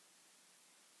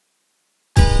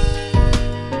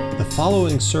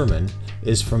following sermon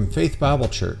is from Faith Bible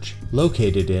Church,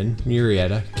 located in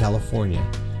Murrieta, California.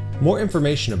 More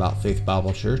information about Faith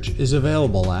Bible Church is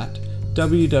available at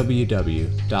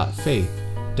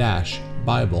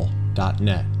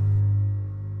www.faith-bible.net.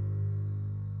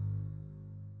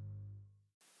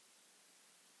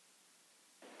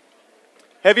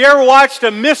 Have you ever watched a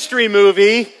mystery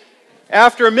movie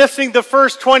after missing the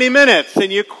first 20 minutes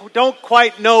and you don't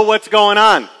quite know what's going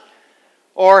on?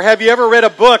 Or have you ever read a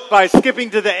book by skipping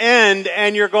to the end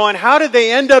and you're going, how did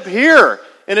they end up here?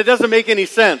 And it doesn't make any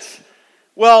sense.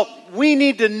 Well, we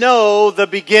need to know the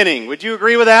beginning. Would you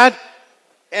agree with that?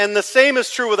 And the same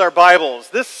is true with our Bibles.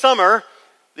 This summer,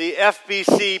 the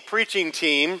FBC preaching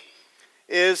team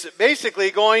is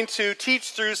basically going to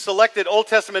teach through selected Old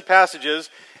Testament passages,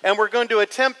 and we're going to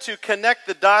attempt to connect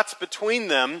the dots between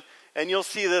them, and you'll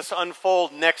see this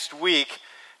unfold next week,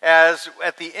 as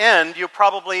at the end, you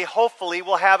probably, hopefully,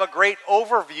 will have a great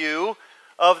overview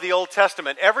of the Old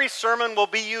Testament. Every sermon will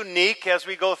be unique as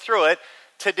we go through it.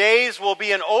 Today's will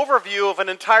be an overview of an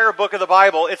entire book of the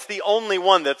Bible. It's the only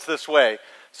one that's this way.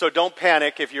 So don't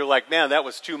panic if you're like, man, that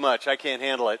was too much. I can't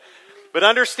handle it. But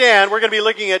understand, we're going to be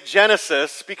looking at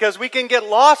Genesis because we can get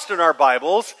lost in our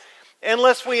Bibles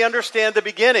unless we understand the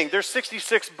beginning. There's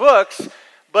 66 books,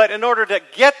 but in order to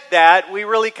get that, we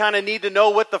really kind of need to know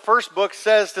what the first book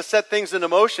says to set things into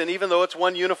motion, even though it's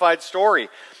one unified story.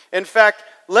 In fact,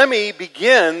 let me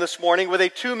begin this morning with a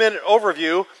 2-minute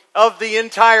overview of the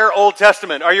entire Old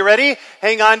Testament. Are you ready?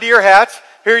 Hang on to your hats.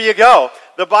 Here you go.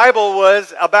 The Bible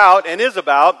was about and is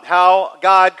about how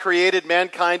God created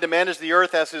mankind to manage the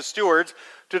earth as his stewards,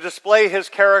 to display his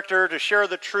character, to share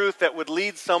the truth that would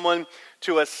lead someone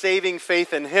to a saving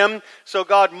faith in him. So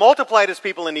God multiplied his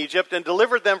people in Egypt and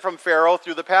delivered them from Pharaoh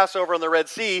through the Passover and the Red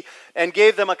Sea and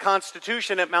gave them a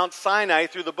constitution at Mount Sinai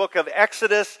through the book of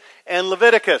Exodus and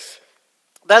Leviticus.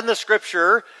 Then the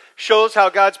scripture shows how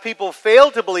God's people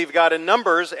failed to believe God in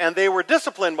Numbers, and they were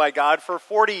disciplined by God for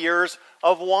 40 years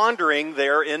of wandering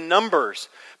there in Numbers.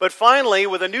 But finally,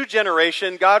 with a new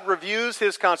generation, God reviews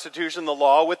his constitution, the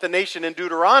law, with the nation in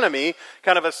Deuteronomy,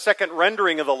 kind of a second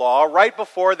rendering of the law, right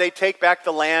before they take back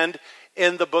the land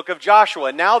in the book of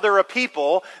Joshua. Now they're a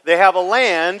people, they have a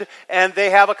land, and they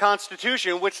have a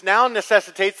constitution, which now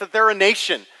necessitates that they're a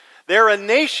nation. They're a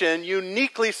nation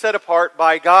uniquely set apart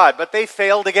by God, but they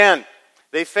failed again.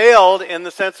 They failed in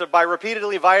the sense of by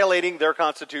repeatedly violating their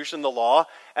constitution, the law,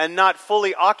 and not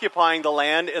fully occupying the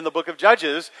land in the book of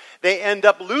Judges. They end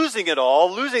up losing it all,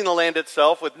 losing the land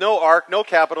itself with no ark, no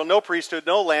capital, no priesthood,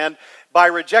 no land, by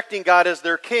rejecting God as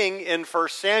their king in 1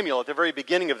 Samuel at the very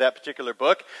beginning of that particular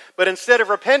book. But instead of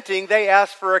repenting, they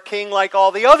ask for a king like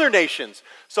all the other nations.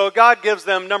 So God gives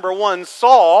them, number one,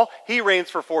 Saul. He reigns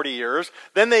for 40 years.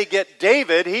 Then they get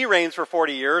David. He reigns for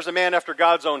 40 years, a man after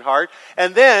God's own heart.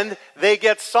 And then they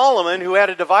get Solomon, who had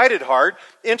a divided heart.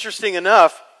 Interesting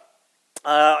enough,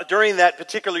 during that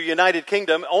particular United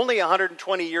Kingdom, only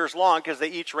 120 years long because they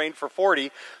each reigned for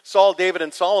 40. Saul, David,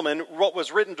 and Solomon, what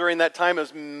was written during that time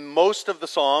is most of the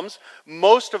Psalms,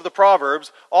 most of the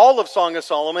Proverbs, all of Song of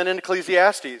Solomon, and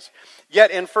Ecclesiastes.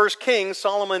 Yet in 1 Kings,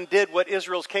 Solomon did what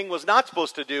Israel's king was not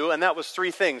supposed to do, and that was 3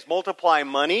 things. Multiply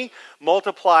money,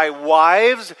 multiply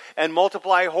wives, and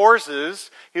multiply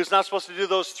horses. He was not supposed to do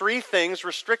those 3 things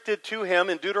restricted to him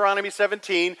in Deuteronomy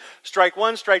 17. Strike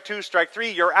 1, strike 2, strike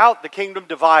 3, you're out. The kingdom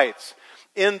divides.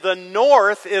 In the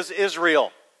north is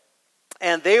Israel.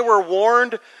 And they were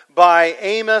warned by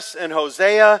Amos and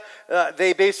Hosea.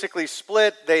 They basically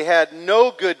split. They had no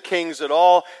good kings at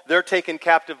all. They're taken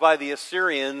captive by the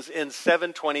Assyrians in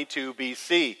 722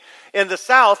 BC. In the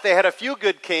south, they had a few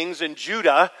good kings in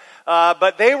Judah,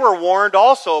 but they were warned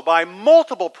also by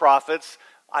multiple prophets,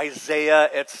 Isaiah,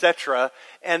 etc.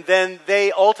 And then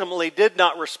they ultimately did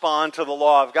not respond to the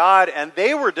law of God, and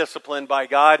they were disciplined by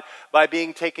God by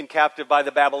being taken captive by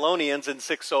the Babylonians in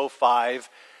 605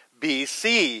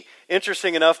 BC.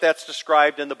 Interesting enough, that's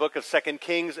described in the book of 2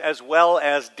 Kings as well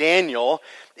as Daniel.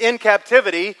 In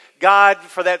captivity, God,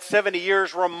 for that 70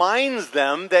 years, reminds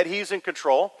them that he's in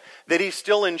control, that he's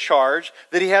still in charge,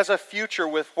 that he has a future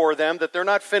for them, that they're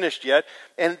not finished yet,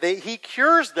 and he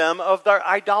cures them of their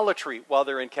idolatry while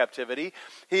they're in captivity.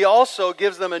 He also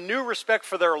gives them a new respect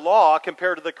for their law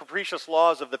compared to the capricious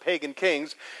laws of the pagan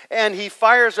kings, and he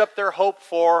fires up their hope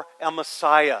for a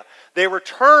Messiah. They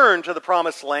return to the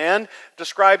promised land,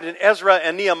 described in Ezra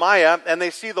and Nehemiah, and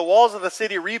they see the walls of the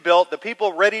city rebuilt, the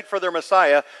people readied for their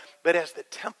Messiah. But as the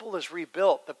temple is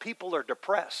rebuilt, the people are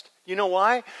depressed. You know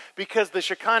why? Because the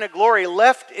Shekinah glory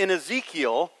left in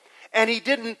Ezekiel, and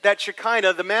that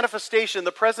Shekinah, the manifestation,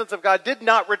 the presence of God, did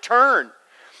not return.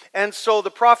 And so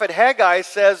the prophet Haggai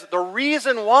says, the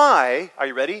reason why, are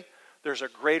you ready? there's a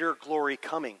greater glory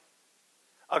coming.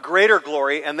 A greater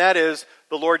glory, and that is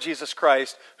the Lord Jesus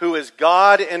Christ, who is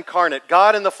God incarnate,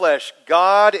 God in the flesh,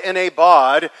 God in a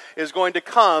bod, is going to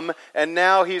come, and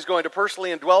now he's going to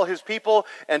personally indwell his people,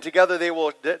 and together they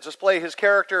will display his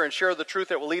character and share the truth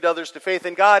that will lead others to faith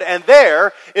in God. And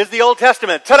there is the Old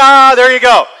Testament. Ta-da! There you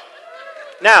go.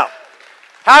 Now,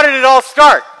 how did it all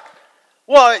start?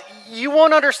 Well, you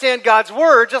won't understand God's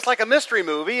word just like a mystery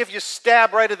movie if you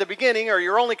stab right at the beginning or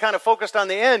you're only kind of focused on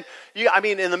the end.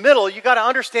 In the middle, you got to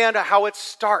understand how it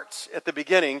starts at the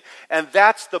beginning. And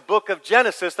that's the book of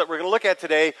Genesis that we're going to look at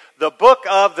today.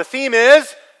 The theme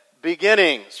is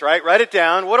beginnings, right? Write it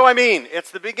down. What do I mean?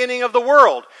 It's the beginning of the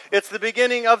world. It's the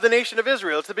beginning of the nation of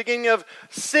Israel. It's the beginning of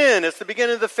sin. It's the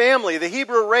beginning of the family, the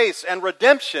Hebrew race, and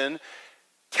redemption,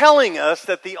 telling us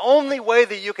that the only way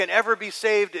that you can ever be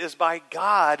saved is by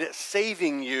God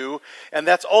saving you, and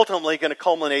that's ultimately going to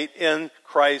culminate in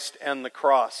Christ and the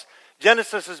cross.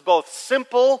 Genesis is both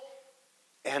simple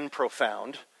and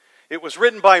profound. It was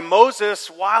written by Moses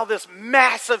while this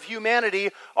mass of humanity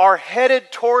are headed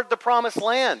toward the promised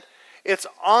land. It's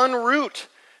en route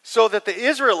so that the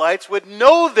Israelites would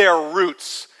know their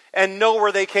roots and know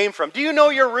where they came from. Do you know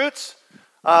your roots?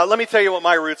 Let me tell you what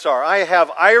my roots are. I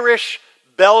have Irish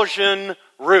Belgian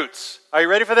roots. Are you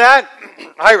ready for that?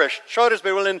 Irish. Shoulders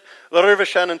be willing, the River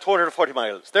Shannon, 240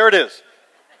 miles. There it is.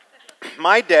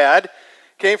 My dad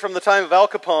came from the time of Al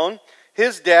Capone.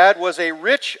 His dad was a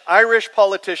rich Irish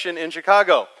politician in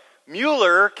Chicago.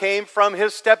 Mueller came from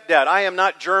his stepdad. I am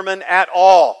not German at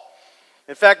all.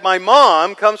 In fact, my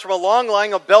mom comes from a long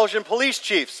line of Belgian police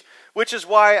chiefs, which is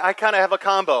why I kind of have a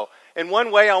combo. In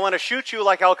one way, I want to shoot you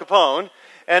like Al Capone,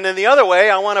 and in the other way,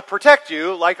 I want to protect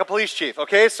you like a police chief.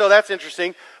 Okay, so that's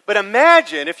interesting. But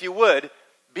imagine, if you would,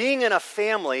 being in a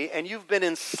family and you've been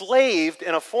enslaved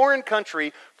in a foreign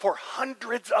country for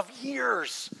hundreds of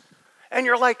years. And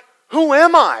you're like, who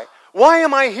am I? Why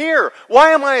am I here?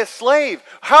 Why am I a slave?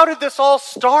 How did this all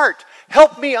start?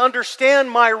 Help me understand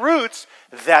my roots.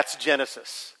 That's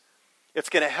Genesis. It's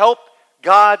going to help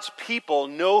God's people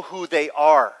know who they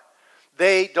are.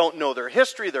 They don't know their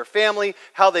history, their family,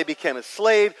 how they became a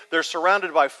slave. They're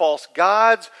surrounded by false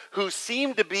gods who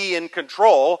seem to be in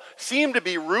control, seem to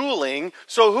be ruling.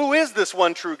 So who is this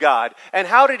one true God? And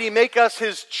how did he make us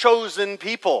his chosen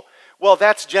people? Well,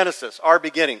 that's Genesis, our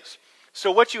beginnings. So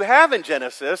what you have in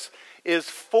Genesis is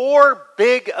 4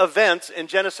 big events in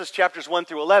Genesis chapters 1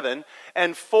 through 11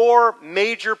 and 4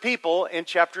 major people in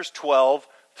chapters 12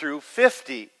 through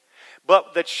 50.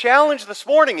 But the challenge this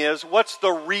morning is, what's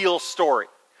the real story?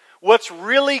 What's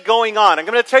really going on? I'm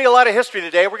going to tell you a lot of history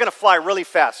today. We're going to fly really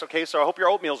fast, okay? So I hope your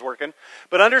oatmeal's working.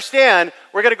 But understand,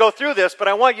 we're going to go through this, but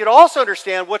I want you to also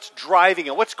understand what's driving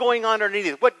it, what's going on underneath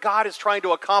it, what God is trying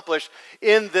to accomplish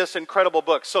in this incredible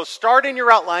book. So start in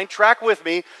your outline, track with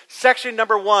me. Section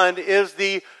number 1 is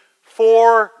the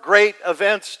 4 great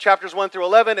events, chapters 1 through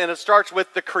 11, and it starts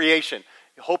with the creation.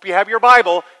 I hope you have your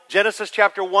Bible. Genesis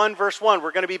chapter 1, verse 1.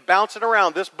 We're going to be bouncing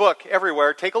around this book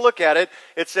everywhere. Take a look at it.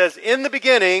 It says, in the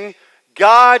beginning,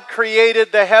 God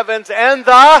created the heavens and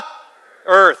the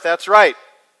earth. That's right.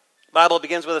 The Bible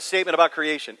begins with a statement about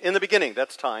creation. In the beginning,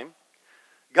 that's time.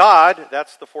 God,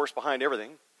 that's the force behind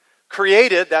everything.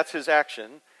 Created, that's his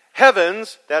action.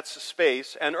 Heavens, that's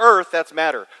space. And earth, that's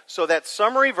matter. So that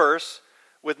summary verse,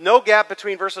 with no gap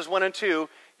between verses 1 and 2,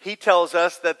 he tells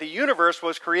us that the universe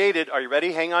was created, are you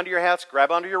ready? Hang on to your hats,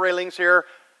 grab onto your railings here,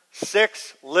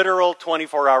 6 literal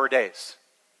 24-hour days.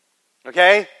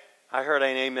 Okay? I heard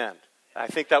an amen. I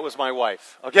think that was my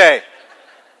wife. Okay.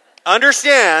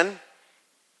 Understand,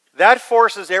 that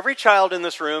forces every child in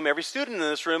this room, every student in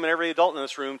this room, and every adult in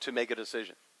this room to make a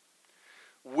decision.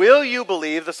 Will you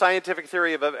believe the scientific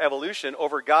theory of evolution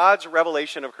over God's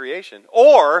revelation of creation?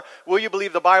 Or will you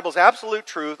believe the Bible's absolute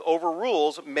truth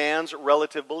overrules man's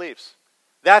relative beliefs?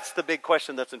 That's the big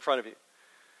question that's in front of you.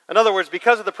 In other words,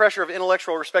 because of the pressure of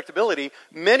intellectual respectability,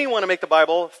 many want to make the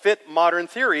Bible fit modern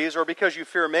theories, or because you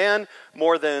fear man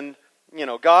more than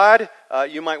God,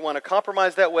 you might want to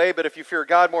compromise that way, but if you fear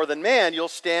God more than man, you'll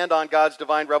stand on God's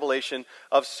divine revelation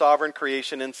of sovereign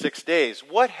creation in 6 days.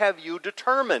 What have you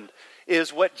determined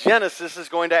is what Genesis is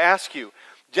going to ask you.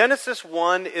 Genesis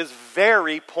 1 is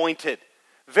very pointed.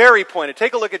 Very pointed.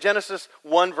 Take a look at Genesis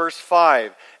 1 verse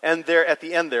 5. And there at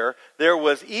the end there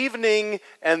was evening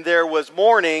and there was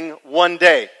morning one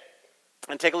day.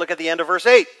 And take a look at the end of verse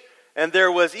 8. And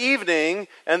there was evening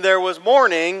and there was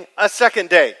morning a second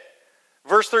day.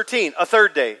 Verse 13, a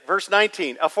third day. Verse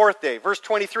 19, a fourth day. Verse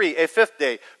 23, a fifth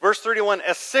day. Verse 31,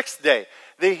 a sixth day.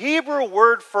 The Hebrew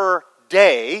word for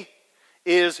day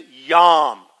is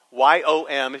yom.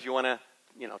 Y-O-M, if you want to,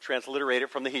 transliterate it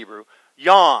from the Hebrew.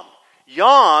 Yom.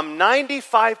 Yom,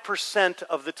 95%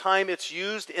 of the time it's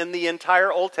used in the entire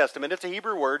Old Testament. It's a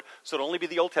Hebrew word, so it'll only be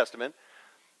the Old Testament.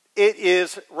 It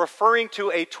is referring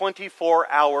to a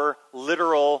 24-hour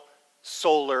literal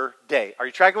solar day. Are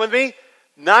you tracking with me?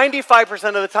 95%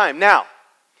 of the time. Now,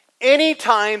 any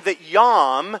time that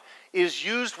Yom is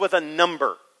used with a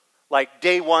number, like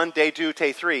day 1, day 2,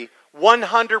 day 3,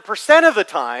 100% of the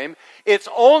time, it's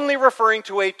only referring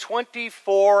to a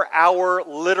 24-hour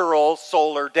literal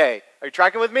solar day. Are you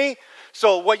tracking with me?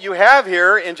 So what you have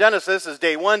here in Genesis is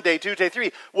day 1, day 2, day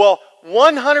 3. Well,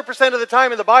 100% of the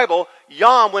time in the Bible,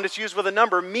 Yom, when it's used with a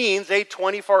number, means a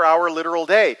 24-hour literal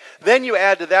day. Then you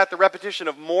add to that the repetition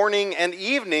of morning and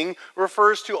evening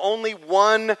refers to only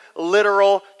one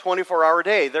literal 24-hour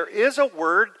day. There is a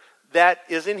word that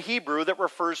is in Hebrew that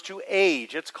refers to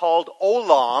age. It's called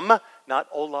olam, not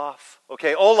Olaf.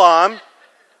 Okay, olam.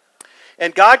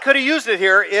 And God could have used it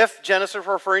here if Genesis was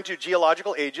referring to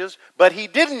geological ages, but he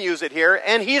didn't use it here,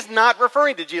 and he's not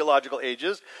referring to geological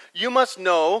ages. You must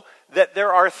know that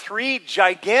there are 3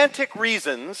 gigantic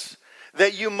reasons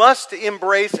that you must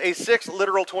embrace a 6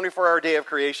 literal 24-hour day of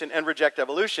creation and reject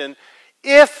evolution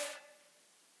if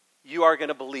you are going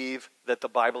to believe that the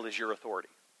Bible is your authority.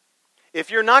 If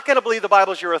you're not going to believe the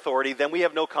Bible is your authority, then we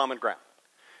have no common ground.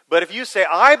 But if you say,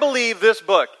 I believe this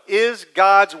book is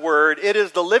God's word, it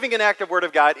is the living and active word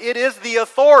of God, it is the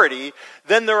authority,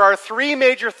 then there are 3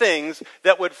 major things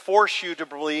that would force you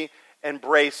to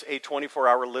embrace a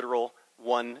 24-hour literal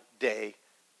one-day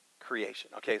creation.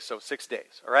 Okay, so 6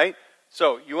 days, all right?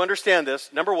 So you understand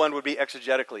this. Number 1 would be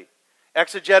exegetically.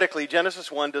 Exegetically, Genesis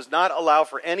 1 does not allow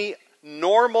for any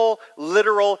normal,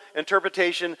 literal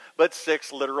interpretation, but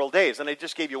 6 literal days. And I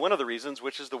just gave you one of the reasons,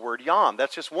 which is the word Yom.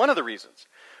 That's just one of the reasons.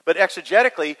 But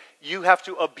exegetically, you have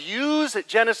to abuse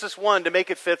Genesis 1 to make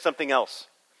it fit something else.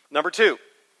 Number 2,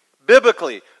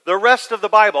 biblically, the rest of the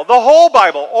Bible, the whole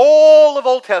Bible, all of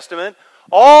Old Testament,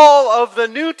 all of the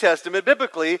New Testament,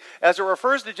 biblically, as it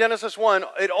refers to Genesis 1,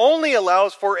 it only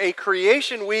allows for a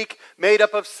creation week made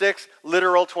up of 6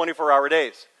 literal 24-hour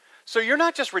days. So you're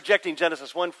not just rejecting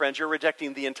Genesis 1, friends, you're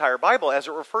rejecting the entire Bible as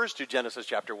it refers to Genesis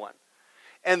chapter 1.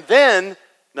 And then,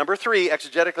 number 3,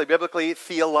 exegetically, biblically,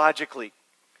 theologically.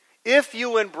 If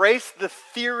you embrace the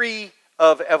theory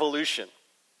of evolution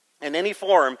in any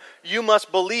form, you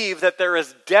must believe that there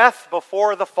is death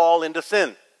before the fall into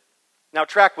sin. Now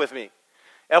track with me.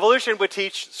 Evolution would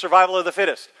teach survival of the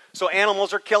fittest. So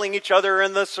animals are killing each other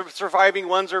and the surviving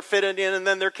ones are fitted in and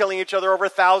then they're killing each other over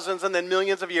thousands and then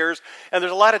millions of years. And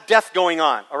there's a lot of death going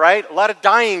on, all right? A lot of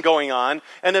dying going on.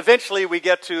 And eventually we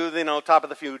get to, top of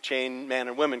the food chain, man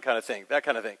and women kind of thing, that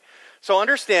kind of thing. So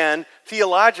understand,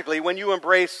 theologically, when you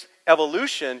embrace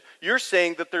evolution, you're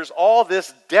saying that there's all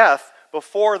this death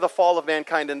before the fall of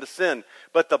mankind into sin.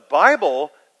 But the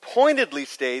Bible pointedly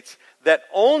states that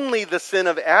only the sin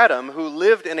of Adam, who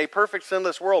lived in a perfect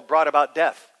sinless world, brought about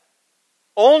death.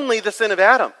 Only the sin of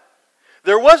Adam.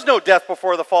 There was no death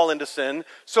before the fall into sin,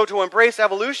 so to embrace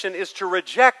evolution is to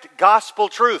reject gospel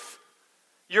truth.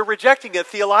 You're rejecting it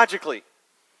theologically.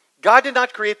 God did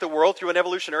not create the world through an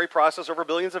evolutionary process over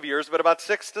billions of years, but about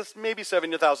 6,000 to maybe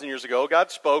 7,000 years ago,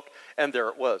 God spoke, and there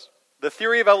it was. The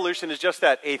theory of evolution is just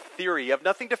that, a theory. You have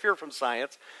nothing to fear from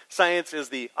science. Science is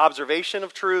the observation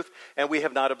of truth, and we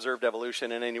have not observed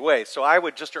evolution in any way. So I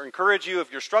would just encourage you,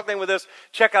 if you're struggling with this,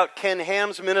 check out Ken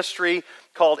Ham's ministry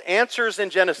called Answers in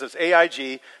Genesis,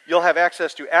 AIG. You'll have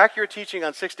access to accurate teaching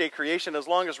on 6-day creation as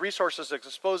long as resources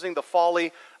exposing the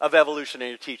folly of evolution in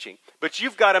your teaching. But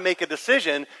you've got to make a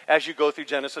decision as you go through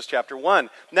Genesis chapter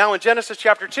 1. Now in Genesis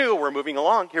chapter 2, we're moving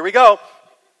along. Here we go.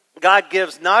 God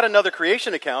gives not another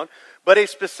creation account, but a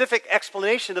specific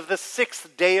explanation of the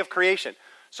 6th day of creation.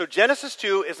 So Genesis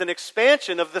 2 is an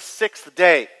expansion of the 6th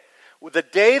day. The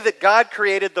day that God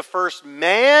created the first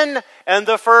man and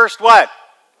the first what?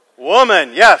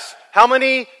 Woman, yes. How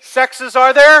many sexes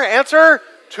are there? Answer,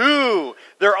 2.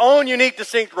 Their own unique,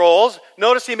 distinct roles.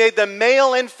 Notice he made them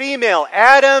male and female.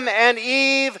 Adam and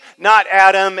Eve, not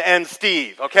Adam and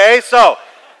Steve. Okay, so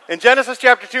in Genesis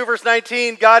chapter 2, verse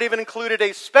 19, God even included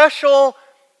a special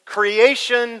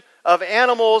creation of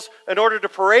animals in order to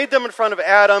parade them in front of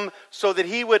Adam so that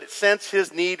he would sense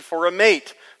his need for a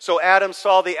mate. So Adam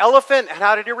saw the elephant, and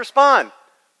how did he respond?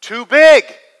 Too big,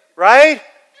 right?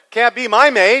 Can't be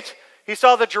my mate. He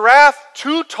saw the giraffe,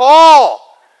 too tall.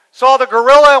 Saw the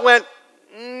gorilla, went,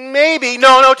 maybe,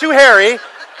 no, too hairy.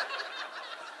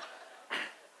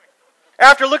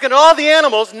 After looking at all the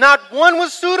animals, not one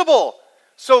was suitable.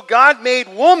 So God made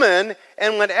woman,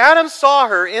 and when Adam saw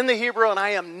her in the Hebrew, and I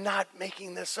am not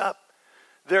making this up,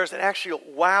 there's an actual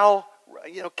wow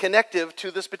connective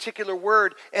to this particular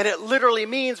word. And it literally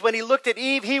means when he looked at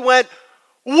Eve, he went,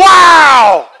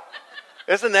 wow!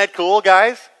 Isn't that cool,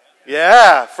 guys?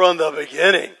 Yeah, from the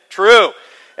beginning. True.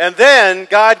 And then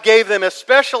God gave them a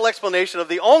special explanation of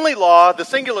the only law, the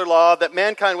singular law that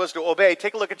mankind was to obey.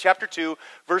 Take a look at chapter 2,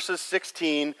 verses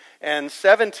 16 and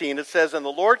 17. It says, "And the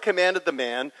Lord commanded the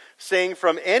man, saying,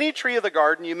 From any tree of the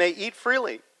garden you may eat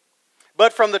freely.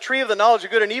 But from the tree of the knowledge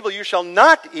of good and evil you shall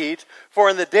not eat, for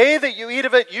in the day that you eat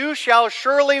of it you shall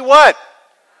surely" what?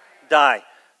 Die.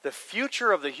 The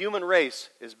future of the human race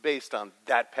is based on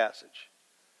that passage.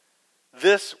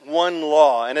 This one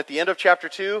law. And at the end of chapter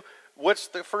 2, what's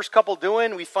the first couple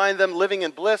doing? We find them living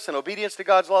in bliss and obedience to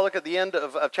God's law. Look at the end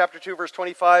of chapter 2, verse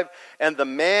 25. "And the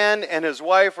man and his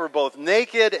wife were both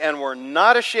naked and were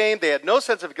not ashamed. They had no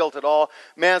sense of guilt at all.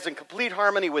 Man's in complete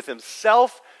harmony with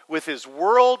himself, with his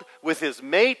world, with his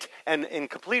mate, and in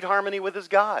complete harmony with his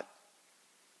God."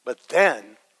 But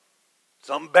then,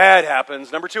 something bad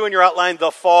happens. Number 2 in your outline,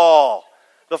 the fall.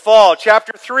 The fall.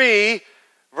 Chapter 3,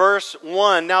 verse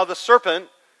 1. "Now the serpent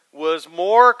was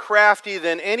more crafty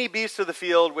than any beast of the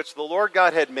field which the Lord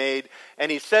God had made. And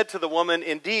he said to the woman,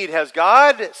 Indeed, has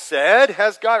God said,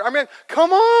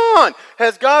 come on,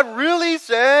 has God really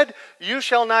said, you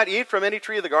shall not eat from any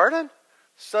tree of the garden?"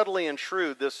 Subtly and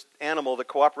shrewd, this animal that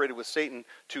cooperated with Satan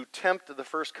to tempt the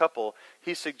first couple,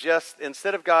 he suggests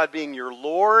instead of God being your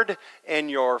Lord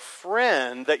and your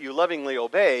friend that you lovingly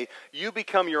obey, you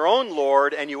become your own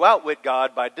Lord and you outwit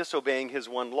God by disobeying his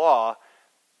one law.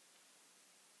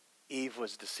 Eve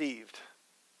was deceived.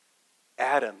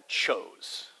 Adam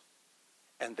chose,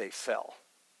 and they fell.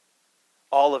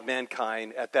 All of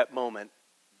mankind at that moment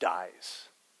dies.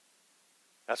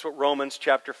 That's what Romans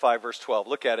chapter 5, verse 12.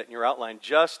 Look at it in your outline.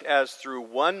 "Just as through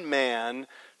one man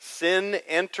sin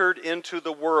entered into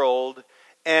the world,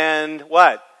 and"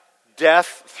 what?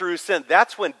 "Death through sin."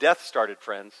 That's when death started,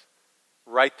 friends.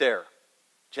 Right there.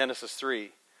 Genesis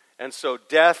 3. "And so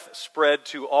death spread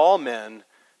to all men,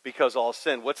 because all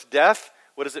sin." What's death?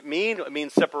 What does it mean? It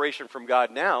means separation from God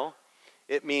now.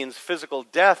 It means physical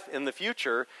death in the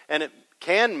future. And it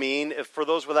can mean, if for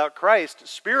those without Christ,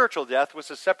 spiritual death,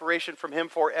 was a separation from him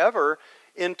forever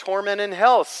in torment in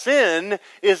hell. Sin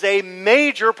is a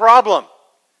major problem.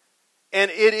 And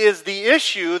it is the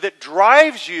issue that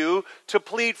drives you to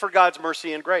plead for God's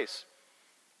mercy and grace.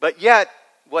 But yet,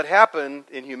 what happened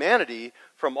in humanity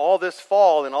from all this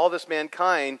fall and all this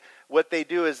mankind, what they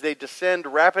do is they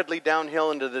descend rapidly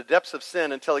downhill into the depths of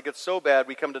sin until it gets so bad.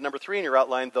 We come to number 3 in your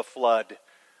outline, the flood.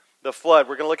 The flood.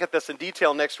 We're going to look at this in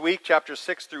detail next week, chapters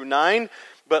 6 through 9.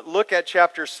 But look at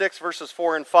chapter 6, verses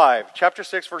 4 and 5. Chapter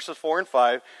 6, verses 4 and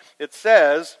 5. It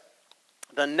says,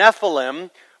 "The Nephilim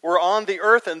were on the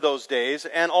earth in those days,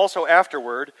 and also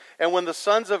afterward. And when the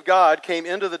sons of God came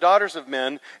into the daughters of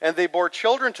men, and they bore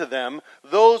children to them,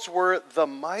 those were the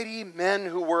mighty men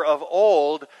who were of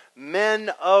old, men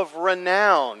of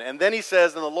renown." And then he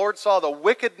says, "And the Lord saw the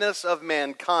wickedness of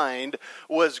mankind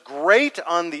was great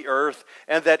on the earth,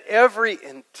 and that every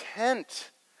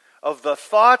intent of the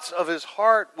thoughts of his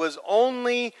heart was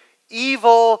only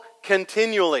evil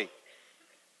continually."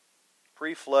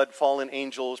 Pre-flood fallen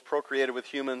angels procreated with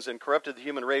humans and corrupted the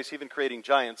human race, even creating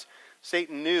giants.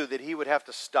 Satan knew that he would have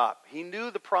to stop. He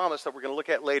knew the promise that we're going to look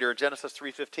at later, Genesis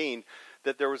 3:15,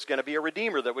 that there was going to be a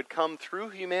Redeemer that would come through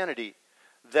humanity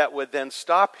that would then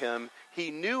stop him.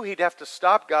 He knew he'd have to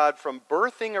stop God from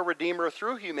birthing a Redeemer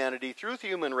through humanity, through the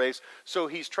human race, so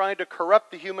he's trying to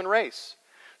corrupt the human race.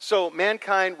 So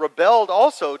mankind rebelled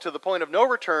also to the point of no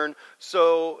return.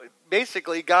 So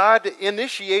basically God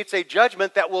initiates a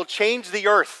judgment that will change the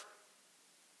earth,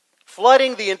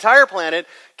 flooding the entire planet,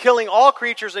 killing all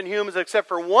creatures and humans except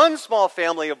for one small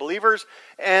family of believers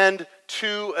and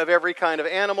 2 of every kind of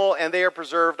animal, and they are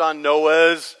preserved on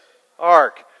Noah's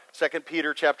ark. 2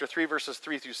 Peter chapter 3, verses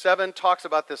 3 through 7 talks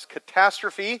about this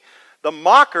catastrophe. The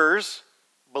mockers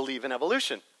believe in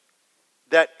evolution,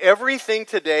 that everything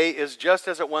today is just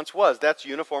as it once was. That's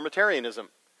uniformitarianism.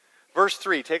 Verse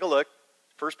 3, take a look.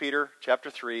 1 Peter chapter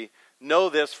 3. "Know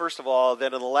this, first of all,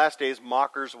 that in the last days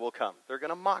mockers will come." They're going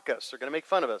to mock us. They're going to make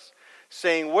fun of us.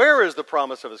 "Saying, where is the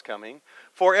promise of his coming?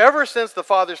 For ever since the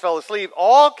fathers fell asleep,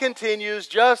 all continues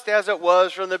just as it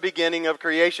was from the beginning of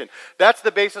creation." That's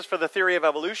the basis for the theory of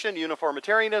evolution,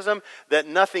 uniformitarianism, that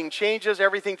nothing changes,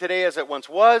 everything today as it once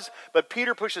was. But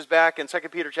Peter pushes back in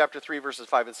 2 Peter chapter 3, verses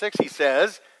 5 and 6. He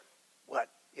says, what?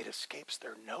 It escapes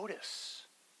their notice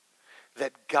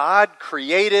that God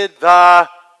created the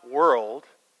world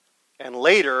and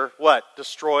later, what?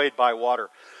 Destroyed by water.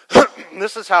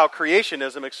 This is how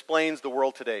creationism explains the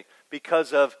world today.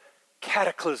 Because of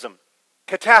cataclysm,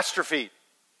 catastrophe.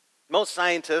 Most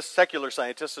scientists, secular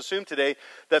scientists, assume today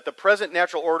that the present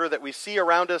natural order that we see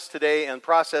around us today and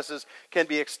processes can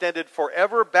be extended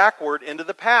forever backward into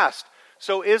the past.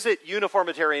 So is it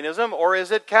uniformitarianism or is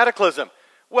it cataclysm?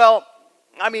 Well,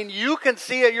 I mean, you can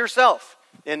see it yourself.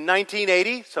 In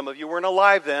 1980, some of you weren't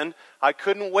alive then, I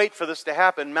couldn't wait for this to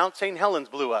happen. Mount St. Helens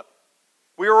blew up.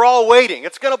 We were all waiting.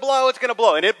 It's going to blow,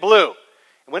 and it blew.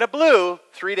 And when it blew,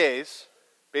 3 days,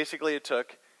 basically it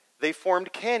took, they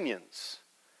formed canyons.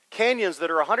 Canyons that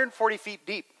are 140 feet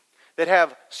deep, that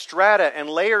have strata and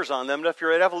layers on them. And if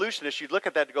you're an evolutionist, you'd look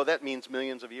at that and go, that means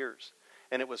millions of years.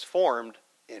 And it was formed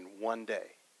in one day.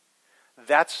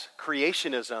 That's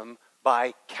creationism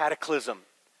by cataclysm.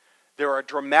 There are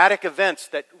dramatic events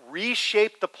that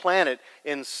reshape the planet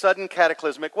in sudden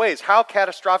cataclysmic ways. How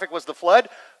catastrophic was the flood?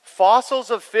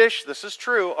 Fossils of fish, this is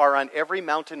true, are on every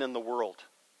mountain in the world.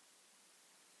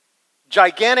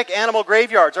 Gigantic animal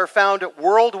graveyards are found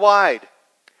worldwide.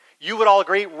 You would all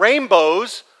agree,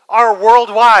 rainbows are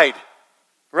worldwide,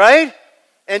 right?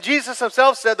 And Jesus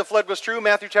himself said the flood was true,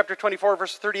 Matthew chapter 24,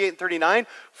 verses 38 and 39.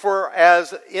 For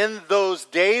as in those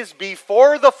days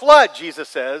before the flood, Jesus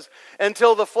says,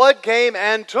 until the flood came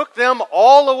and took them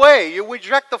all away. You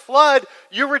reject the flood,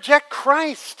 you reject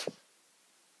Christ.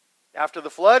 After the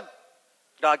flood,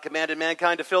 God commanded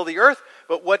mankind to fill the earth,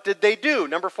 but what did they do?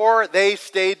 Number 4, they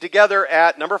stayed together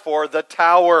at, number 4, the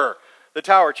tower. The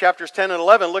tower, chapters 10 and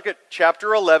 11. Look at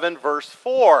chapter 11, verse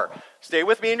 4. Stay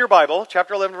with me in your Bible,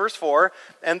 chapter 11, verse 4.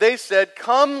 And they said,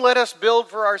 come, let us build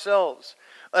for ourselves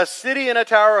a city and a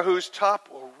tower whose top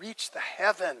will reach the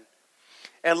heaven.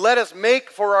 And let us make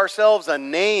for ourselves a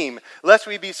name, lest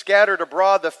we be scattered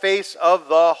abroad the face of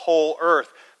the whole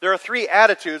earth. There are 3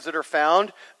 attitudes that are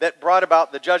found that brought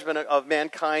about the judgment of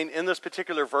mankind in this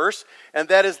particular verse, and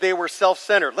that is they were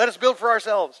self-centered. Let us build for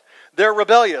ourselves. They're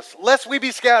rebellious. Lest we be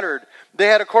scattered. They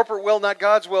had a corporate will, not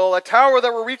God's will. A tower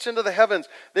that will reach into the heavens.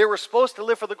 They were supposed to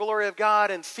live for the glory of God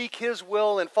and seek His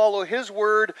will and follow His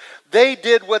word. They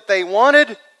did what they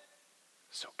wanted,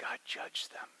 so God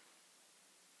judged them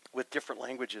with different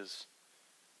languages,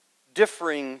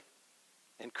 differing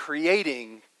and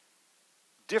creating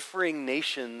differing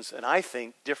nations, and I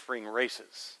think differing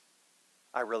races.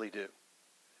 I really do.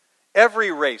 Every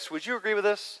race, would you agree with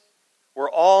this? We're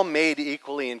all made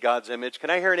equally in God's image. Can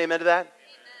I hear an amen to that? Amen.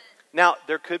 Now,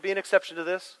 there could be an exception to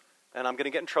this, and I'm going to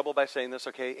get in trouble by saying this,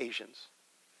 okay? Asians.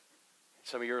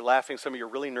 Some of you are laughing. Some of you are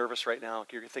really nervous right now.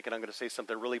 You're thinking I'm going to say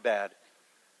something really bad.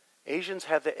 Asians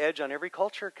have the edge on every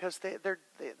culture because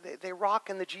they rock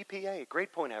in the GPA,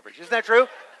 grade point average. Isn't that true?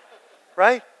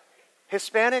 Right?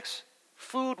 Hispanics,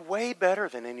 food way better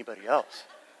than anybody else.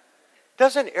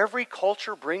 Doesn't every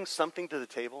culture bring something to the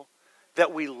table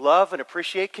that we love and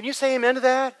appreciate? Can you say amen to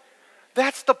that?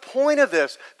 That's the point of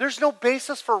this. There's no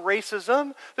basis for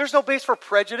racism. There's no basis for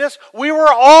prejudice. We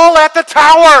were all at the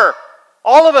tower.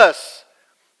 All of us.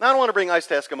 Now, I don't want to bring ice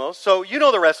to Eskimos, so you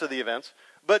know the rest of the events.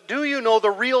 But do you know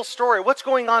the real story? What's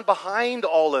going on behind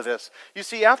all of this? You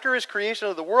see, after His creation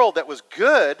of the world that was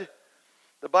good,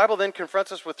 the Bible then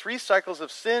confronts us with 3 cycles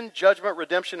of sin, judgment,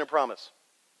 redemption, and promise.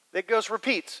 It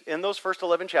repeats in those first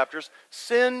 11 chapters.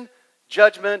 Sin,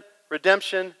 judgment,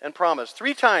 redemption, and promise.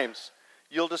 3 times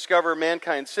you'll discover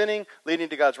mankind sinning, leading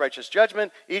to God's righteous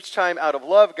judgment. Each time out of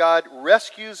love, God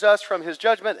rescues us from His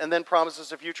judgment and then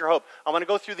promises a future hope. I'm going to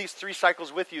go through these 3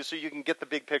 cycles with you so you can get the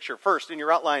big picture. First, in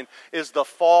your outline, is the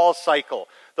fall cycle.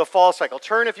 The fall cycle.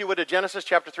 Turn, if you would, to Genesis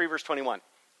chapter 3, verse 21.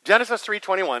 Genesis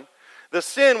 3:21. The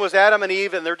sin was Adam and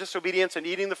Eve and their disobedience in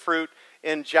eating the fruit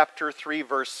in chapter 3,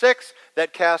 verse 6,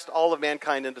 that cast all of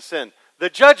mankind into sin. The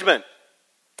judgment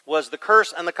was the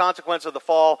curse and the consequence of the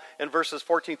fall in verses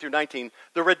 14 through 19.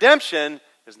 The redemption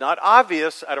is not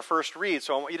obvious at a first read,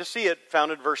 so I want you to see it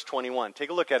found in verse 21. Take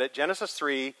a look at it. Genesis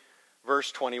 3,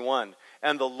 verse 21.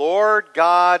 And the Lord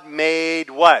God made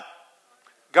what?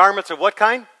 Garments of what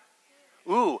kind?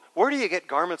 Ooh, where do you get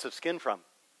garments of skin from?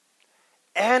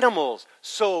 Animals.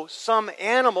 So some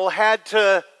animal had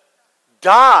to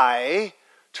die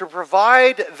to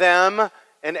provide them,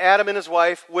 and Adam and his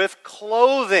wife, with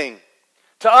clothing.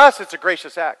 To us, it's a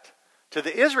gracious act. To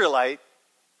the Israelite,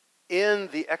 in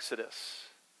the Exodus,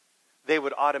 they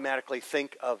would automatically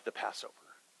think of the Passover.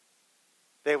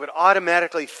 They would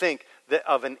automatically think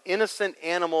of an innocent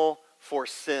animal for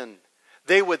sin.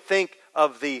 They would think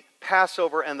of the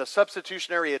Passover and the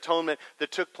substitutionary atonement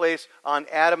that took place on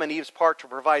Adam and Eve's part to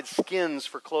provide skins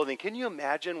for clothing. Can you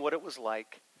imagine what it was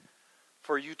like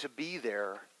for you to be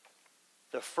there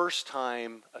the first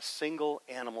time a single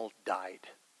animal died?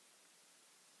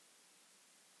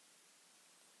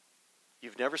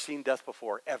 You've never seen death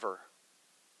before, ever.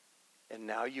 And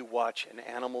now you watch an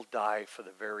animal die for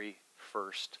the very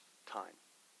first time.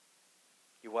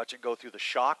 You watch it go through the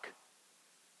shock,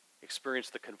 experience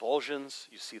the convulsions,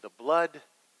 you see the blood,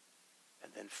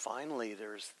 and then finally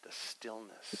there's the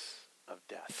stillness of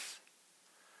death.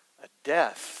 A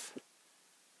death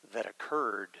that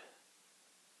occurred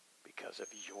because of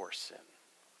your sin.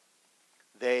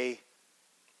 They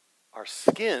are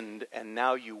skinned, and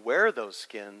now you wear those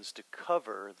skins to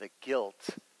cover the guilt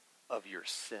of your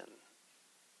sin.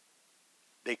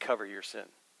 They cover your sin.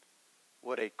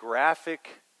 What a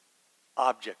graphic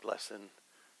object lesson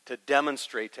to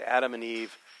demonstrate to Adam and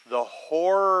Eve the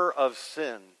horror of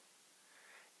sin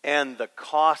and the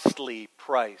costly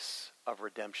price of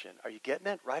redemption. Are you getting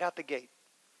it? Right out the gate.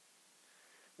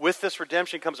 With this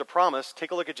redemption comes a promise.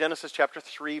 Take a look at Genesis chapter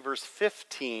 3, verse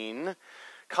 15,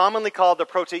 commonly called the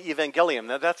proto-evangelium.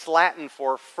 Now that's Latin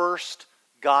for first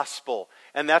gospel.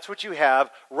 And that's what you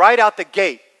have right out the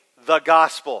gate, the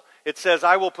gospel. It says,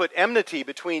 I will put enmity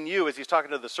between you, as he's talking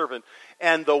to the serpent,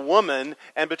 and the woman,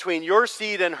 and between your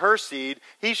seed and her seed.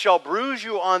 He shall bruise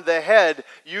you on the head,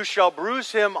 you shall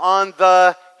bruise him on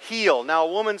the heel. Now,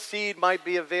 a woman's seed might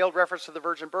be a veiled reference to the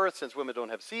virgin birth, since women don't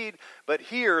have seed. But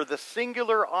here, the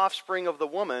singular offspring of the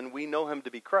woman, we know him to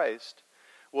be Christ,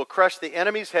 will crush the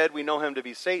enemy's head. We know him to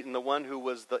be Satan, the one who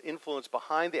was the influence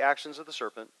behind the actions of the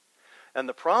serpent. And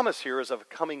the promise here is of a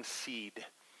coming seed.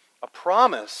 A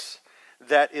promise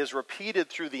that is repeated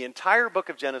through the entire book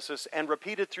of Genesis and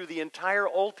repeated through the entire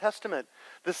Old Testament.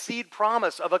 The seed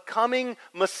promise of a coming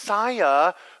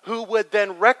Messiah who would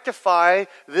then rectify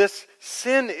this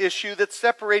sin issue that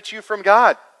separates you from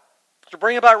God, to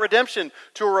bring about redemption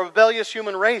to a rebellious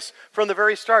human race from the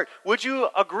very start. Would you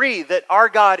agree that our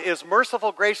God is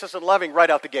merciful, gracious, and loving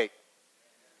right out the gate?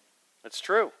 That's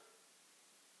true.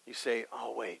 You say,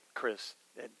 oh wait, Chris,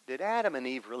 did Adam and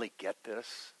Eve really get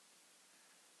this?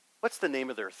 What's the name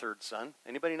of their third son?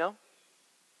 Anybody know?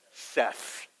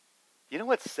 Seth. You know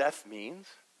what Seth means?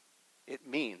 It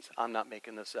means, I'm not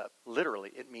making this up,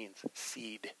 literally it means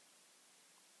seed.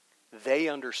 They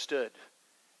understood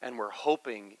and were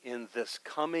hoping in this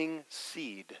coming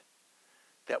seed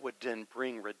that would then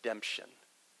bring redemption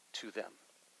to them.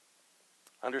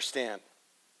 Understand,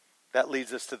 that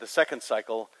leads us to the second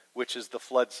cycle, which is the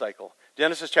flood cycle.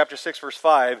 Genesis chapter 6, verse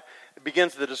 5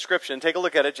 begins the description. Take a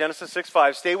look at it. Genesis 6,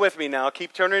 5. Stay with me now.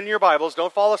 Keep turning in your Bibles.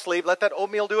 Don't fall asleep. Let that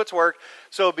oatmeal do its work.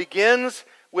 So it begins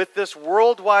with this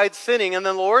worldwide sinning. And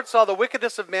then the Lord saw the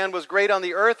wickedness of man was great on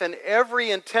the earth, and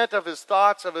every intent of his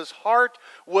thoughts, of his heart,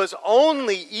 was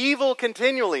only evil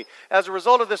continually. As a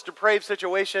result of this depraved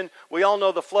situation, we all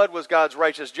know the flood was God's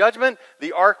righteous judgment.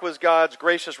 The ark was God's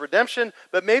gracious redemption.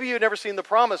 But maybe you've never seen the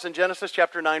promise in Genesis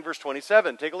chapter 9, verse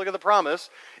 27. Take a look at the promise.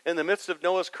 In the midst of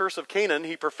Noah's curse of Canaan,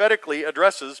 he prophetically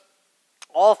addresses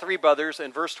all three brothers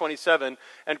in verse 27,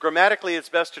 and grammatically it's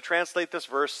best to translate this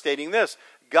verse stating this: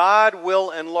 God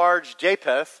will enlarge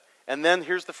Japheth, and then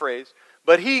here's the phrase,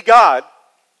 but he, God,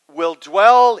 will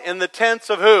dwell in the tents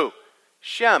of who?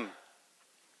 Shem.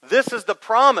 This is the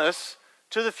promise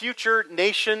to the future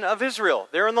nation of Israel.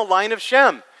 They're in the line of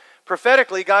Shem.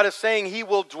 Prophetically, God is saying he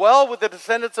will dwell with the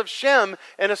descendants of Shem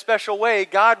in a special way.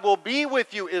 God will be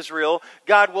with you, Israel.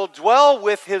 God will dwell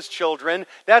with his children.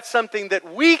 That's something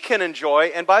that we can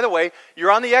enjoy. And by the way,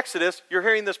 you're on the Exodus, you're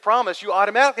hearing this promise, you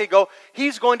automatically go,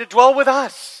 he's going to dwell with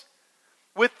us.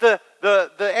 With the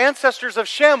ancestors of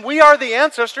Shem. We are the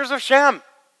ancestors of Shem.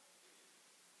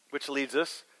 Which leads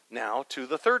us now to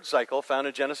the third cycle found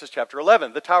in Genesis chapter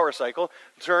 11, the tower cycle.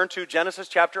 Turn to Genesis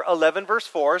chapter 11, verse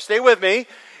 4. Stay with me.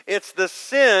 It's the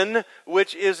sin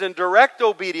which is in direct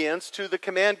obedience to the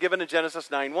command given in Genesis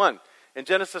 9:1. In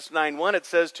Genesis 9:1 it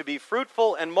says to be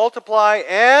fruitful and multiply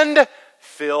and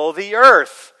fill the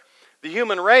earth. The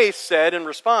human race said in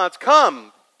response,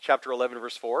 come, chapter 11,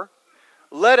 verse 4,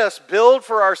 let us build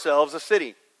for ourselves a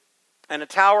city and a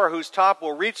tower whose top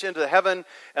will reach into heaven,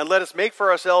 and let us make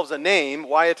for ourselves a name.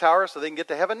 Why a tower? So they can get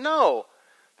to heaven? No.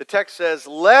 The text says,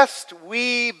 lest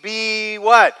we be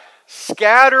what?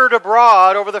 Scattered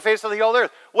abroad over the face of the whole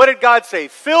earth. What did God say?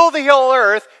 Fill the whole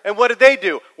earth. And what did they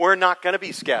do? We're not going to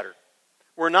be scattered.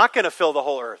 We're not going to fill the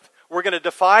whole earth. We're going to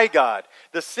defy God.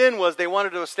 The sin was they wanted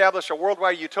to establish a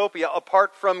worldwide utopia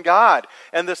apart from God.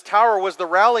 And this tower was the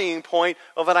rallying point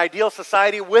of an ideal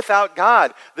society without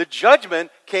God. The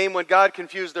judgment came when God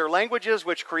confused their languages,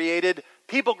 which created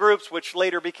people groups, which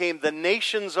later became the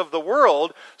nations of the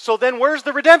world. So then where's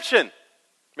the redemption?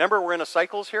 Remember, we're in a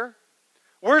cycles here?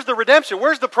 Where's the redemption?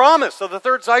 Where's the promise of the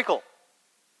third cycle?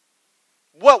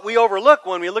 What we overlook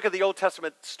when we look at the Old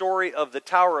Testament story of the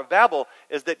Tower of Babel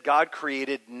is that God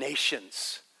created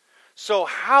nations. So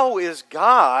how is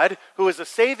God, who is a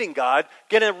saving God,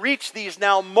 going to reach these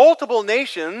now multiple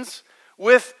nations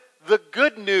with the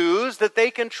good news that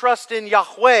they can trust in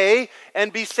Yahweh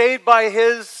and be saved by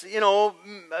His,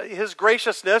 His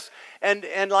graciousness,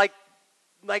 and like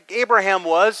Abraham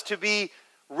was, to be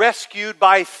rescued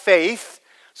by faith.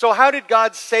 So how did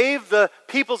God save the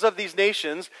peoples of these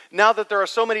nations now that there are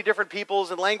so many different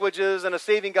peoples and languages and a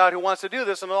saving God who wants to do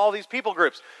this and all these people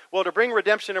groups? Well, to bring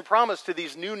redemption and promise to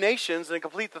these new nations and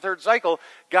complete the third cycle,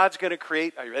 God's going to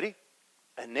create, are you ready?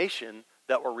 A nation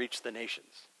that will reach the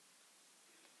nations.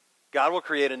 God will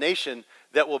create a nation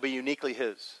that will be uniquely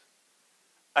His.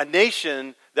 A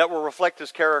nation that will reflect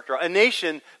His character. A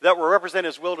nation that will represent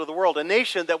His will to the world. A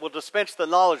nation that will dispense the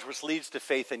knowledge which leads to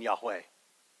faith in Yahweh.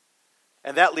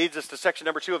 And that leads us to section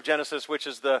number 2 of Genesis, which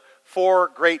is the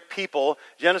 4 great people.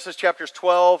 Genesis chapters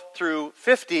 12 through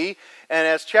 50. And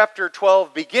as chapter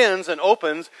 12 begins and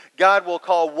opens, God will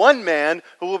call one man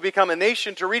who will become a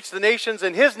nation to reach the nations,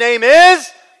 and his name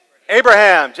is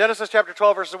Abraham. Genesis chapter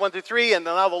 12, verses 1 through 3. And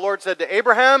now the Lord said to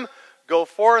Abraham, "Go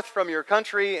forth from your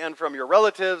country and from your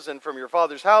relatives and from your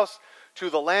father's house to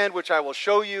the land which I will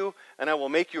show you, and I will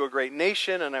make you a great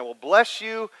nation, and I will bless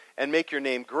you and make your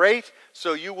name great,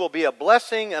 so you will be a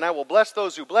blessing, and I will bless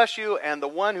those who bless you, and the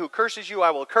one who curses you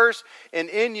I will curse, and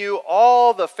in you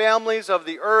all the families of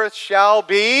the earth shall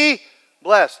be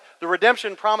blessed." The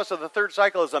redemption promise of the third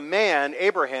cycle is a man,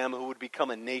 Abraham, who would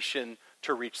become a nation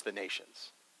to reach the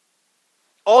nations.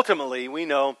 Ultimately, we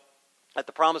know that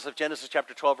the promise of Genesis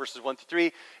chapter 12, verses 1 through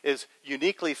 3 is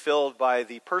uniquely filled by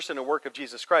the person and work of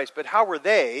Jesus Christ. But how were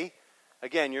they,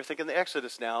 again, you're thinking the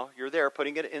Exodus now, you're there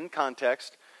putting it in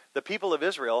context, the people of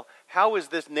Israel, how is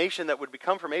this nation that would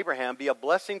become from Abraham be a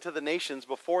blessing to the nations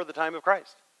before the time of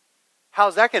Christ?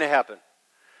 How's that going to happen?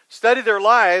 Study their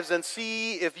lives and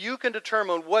see if you can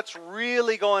determine what's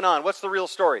really going on. What's the real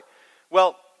story?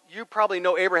 Well, you probably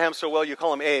know Abraham so well you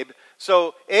call him Abe.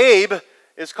 So Abe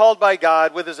is called by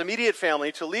God with his immediate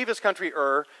family to leave his country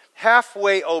Ur,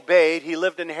 halfway obeyed. He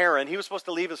lived in Haran. He was supposed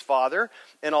to leave his father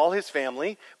and all his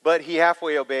family, but he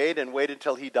halfway obeyed and waited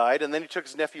until he died. And then he took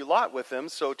his nephew Lot with him,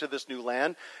 so to this new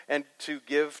land, and to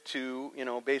give to,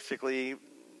 basically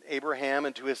Abraham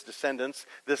and to his descendants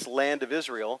this land of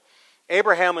Israel.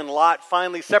 Abraham and Lot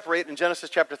finally separate in Genesis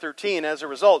chapter 13 as a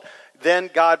result. Then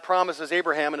God promises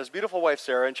Abraham and his beautiful wife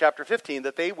Sarah in chapter 15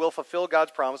 that they will fulfill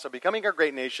God's promise of becoming a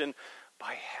great nation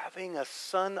by having a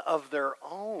son of their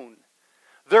own.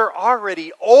 They're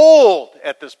already old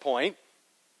at this point.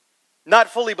 Not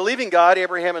fully believing God,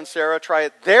 Abraham and Sarah try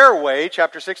it their way,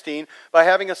 chapter 16, by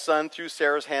having a son through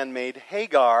Sarah's handmaid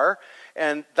Hagar,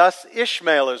 and thus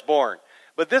Ishmael is born.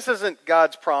 But this isn't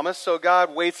God's promise, so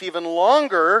God waits even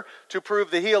longer to prove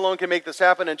that He alone can make this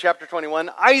happen. In chapter 21,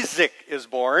 Isaac is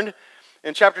born.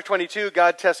 In chapter 22,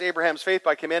 God tests Abraham's faith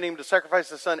by commanding him to sacrifice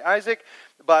his son Isaac,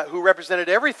 but who represented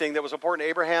everything that was important to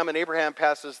Abraham, and Abraham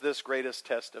passes this greatest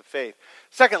test of faith.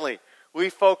 Secondly, the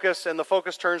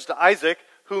focus turns to Isaac,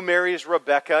 who marries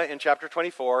Rebekah in chapter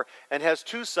 24, and has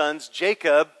 2 sons,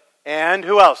 Jacob and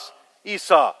who else?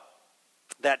 Esau.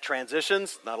 That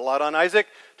transitions, not a lot on Isaac,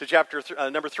 to chapter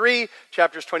number 3,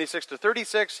 chapters 26 to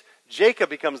 36.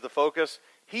 Jacob becomes the focus.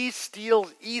 He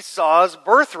steals Esau's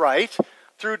birthright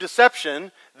through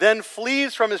deception, then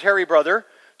flees from his hairy brother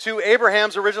to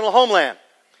Abraham's original homeland.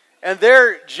 And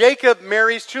there Jacob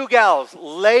marries 2 gals,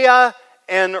 Leah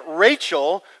and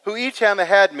Rachel, who each have a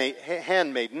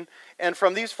handmaiden. And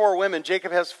from these 4 women,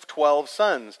 Jacob has 12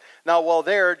 sons. Now while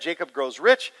there, Jacob grows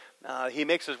rich. He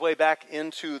makes his way back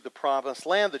into the promised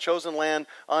land, the chosen land.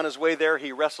 On his way there,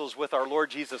 he wrestles with our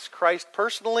Lord Jesus Christ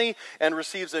personally and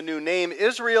receives a new name,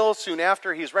 Israel. Soon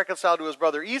after, he's reconciled to his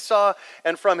brother Esau.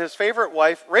 And from his favorite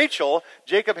wife, Rachel,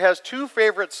 Jacob has 2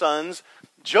 favorite sons,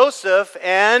 Joseph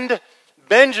and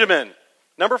Benjamin.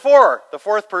 Number 4, the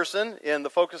 4th person in the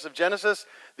focus of Genesis.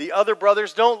 The other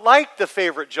brothers don't like the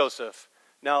favorite Joseph.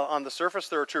 Now, on the surface,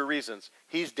 there are 2 reasons.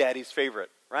 He's daddy's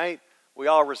favorite, right? We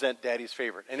all resent daddy's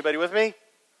favorite. Anybody with me?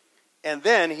 And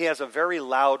then he has a very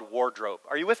loud wardrobe.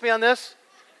 Are you with me on this?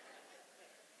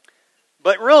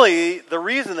 But really, the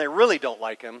reason they really don't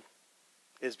like him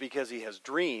is because he has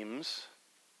dreams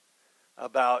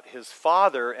about his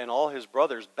father and all his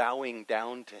brothers bowing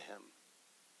down to him.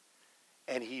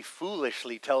 And he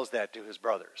foolishly tells that to his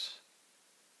brothers.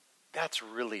 That's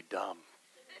really dumb,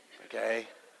 okay?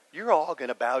 You're all going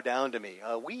to bow down to me.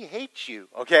 We hate you,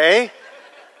 okay?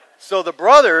 So the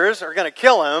brothers are going to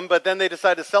kill him, but then they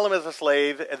decide to sell him as a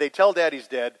slave. And they tell Dad he's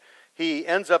dead. He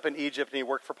ends up in Egypt and he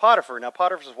worked for Potiphar. Now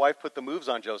Potiphar's wife put the moves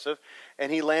on Joseph,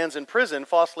 and he lands in prison,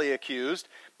 falsely accused.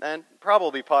 And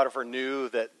probably Potiphar knew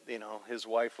that, his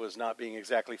wife was not being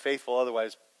exactly faithful.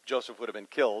 Otherwise, Joseph would have been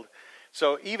killed.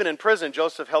 So even in prison,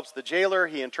 Joseph helps the jailer.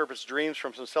 He interprets dreams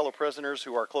from some fellow prisoners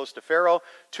who are close to Pharaoh.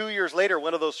 2 years later,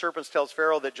 one of those serpents tells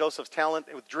Pharaoh that Joseph's talent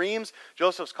with dreams.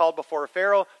 Joseph's called before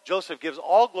Pharaoh. Joseph gives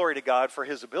all glory to God for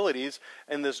his abilities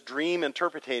in this dream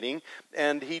interpreting.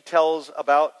 And he tells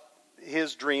about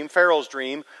his dream, Pharaoh's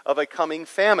dream, of a coming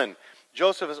famine.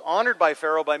 Joseph is honored by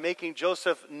Pharaoh by making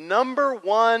Joseph number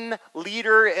one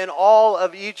leader in all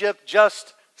of Egypt,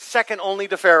 just second only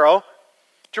to Pharaoh,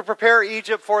 to prepare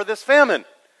Egypt for this famine.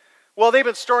 Well, they've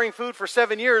been storing food for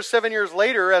 7 years. 7 years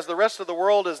later, as the rest of the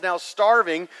world is now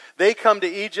starving, they come to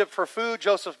Egypt for food.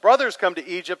 Joseph's brothers come to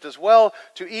Egypt as well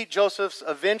to eat Joseph's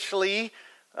eventually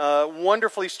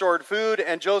wonderfully stored food.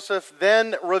 And Joseph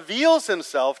then reveals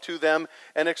himself to them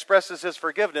and expresses his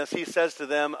forgiveness. He says to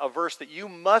them a verse that you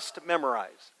must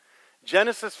memorize.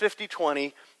 Genesis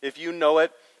 50:20, if you know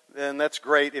it, then that's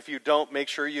great. If you don't, make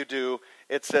sure you do.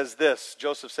 It says this,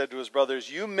 Joseph said to his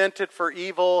brothers, you meant it for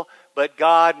evil, but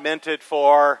God meant it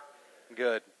for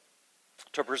good,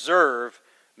 to preserve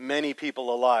many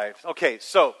people alive. Okay,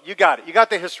 so you got it. You got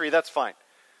the history, that's fine.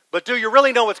 But do you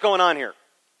really know what's going on here?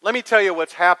 Let me tell you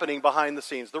what's happening behind the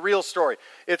scenes, the real story.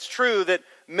 It's true that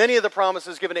many of the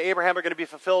promises given to Abraham are going to be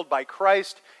fulfilled by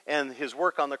Christ and his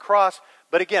work on the cross.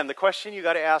 But again, the question you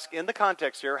got to ask in the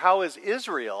context here, how is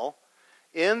Israel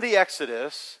in the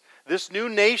Exodus, this new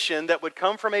nation that would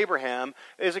come from Abraham,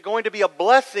 is it going to be a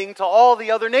blessing to all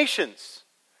the other nations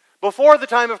before the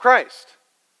time of Christ?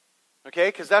 Okay,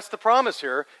 because that's the promise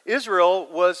here. Israel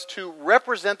was to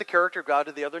represent the character of God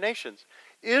to the other nations.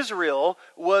 Israel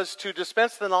was to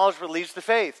dispense the knowledge that leads to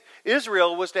faith.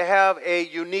 Israel was to have a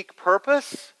unique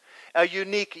purpose, a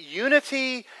unique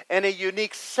unity, and a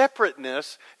unique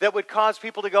separateness that would cause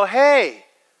people to go, hey,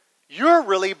 you're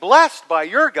really blessed by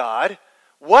your God.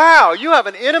 Wow, you have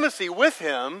an intimacy with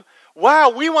him. Wow,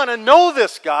 we want to know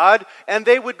this God. And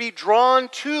they would be drawn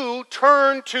to,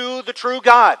 turn to the true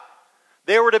God.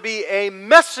 They were to be a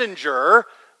messenger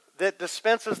that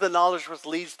dispenses the knowledge which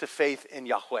leads to faith in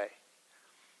Yahweh.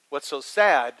 What's so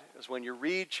sad is when you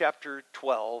read chapter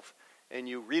 12 and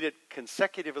you read it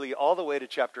consecutively all the way to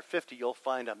chapter 50, you'll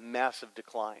find a massive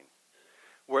decline.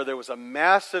 Where there was a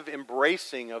massive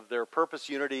embracing of their purpose,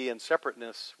 unity, and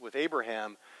separateness with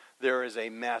Abraham, there is a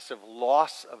massive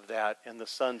loss of that in the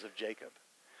sons of Jacob.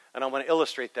 And I want to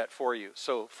illustrate that for you.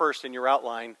 So first, in your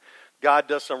outline, God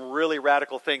does some really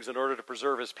radical things in order to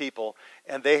preserve his people,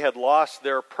 and they had lost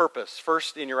their purpose.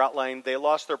 First, in your outline, they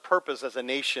lost their purpose as a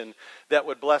nation that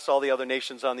would bless all the other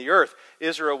nations on the earth.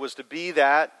 Israel was to be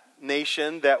that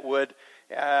nation that would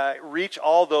reach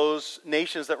all those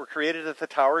nations that were created at the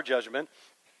Tower of Judgment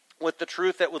with the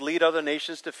truth that would lead other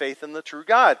nations to faith in the true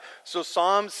God. So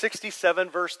Psalm 67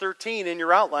 verse 13 in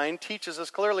your outline teaches us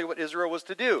clearly what Israel was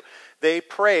to do. They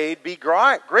prayed, be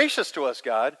gracious to us,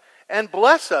 God, and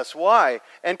bless us. Why?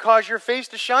 And cause your face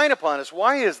to shine upon us.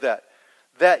 Why is that?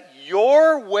 That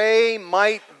your way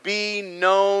might be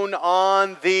known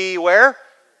on the, where?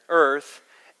 Earth.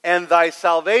 And thy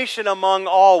salvation among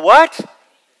all what?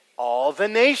 All the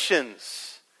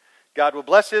nations. God will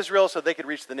bless Israel so they could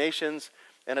reach the nations.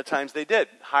 And at times they did.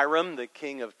 Hiram, the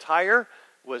king of Tyre,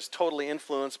 was totally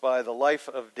influenced by the life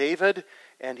of David,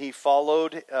 and he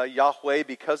followed Yahweh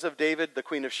because of David. The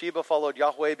queen of Sheba followed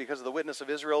Yahweh because of the witness of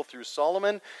Israel through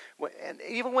Solomon. And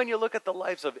even when you look at the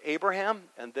lives of Abraham,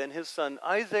 and then his son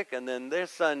Isaac, and then their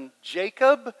son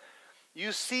Jacob,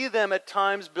 you see them at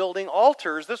times building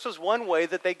altars. This was one way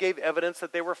that they gave evidence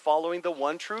that they were following the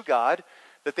one true God,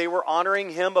 that they were honoring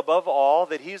him above all,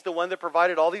 that he's the one that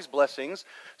provided all these blessings.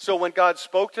 So when God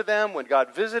spoke to them, when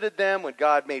God visited them, when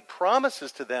God made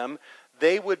promises to them,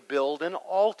 they would build an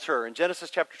altar. In Genesis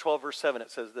chapter 12, verse 7,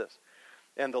 it says this,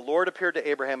 and the Lord appeared to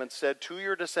Abraham and said, to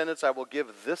your descendants I will give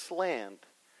this land.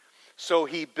 So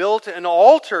he built an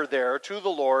altar there to the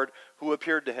Lord who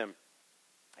appeared to him.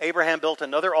 Abraham built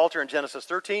another altar in Genesis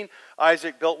 13.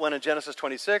 Isaac built one in Genesis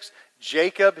 26.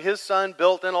 Jacob, his son,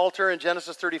 built an altar in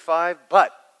Genesis 35.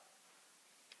 But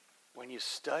when you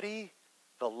study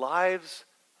the lives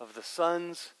of the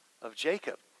sons of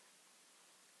Jacob,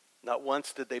 not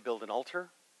once did they build an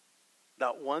altar.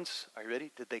 Not once, are you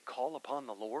ready, did they call upon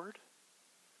the Lord.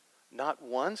 Not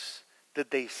once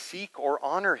did they seek or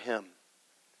honor him.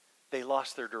 They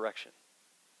lost their direction.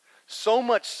 So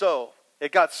much so,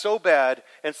 it got so bad,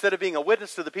 instead of being a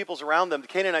witness to the peoples around them, the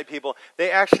Canaanite people, they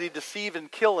actually deceive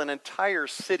and kill an entire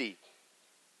city.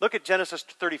 Look at Genesis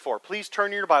 34. Please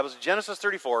turn your Bibles to Genesis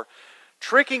 34.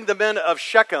 Tricking the men of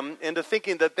Shechem into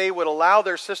thinking that they would allow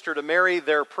their sister to marry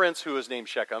their prince who is named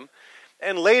Shechem,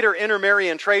 and later intermarry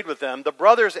and trade with them, the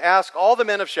brothers ask all the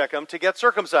men of Shechem to get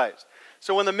circumcised.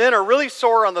 So when the men are really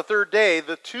sore on the third day,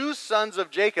 the two sons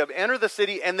of Jacob enter the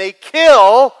city and they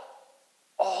kill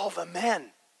all the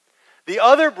men. The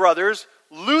other brothers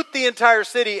loot the entire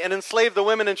city and enslave the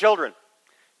women and children.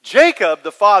 Jacob,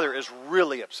 the father, is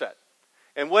really upset.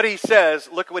 And what he says,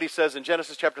 look at what he says in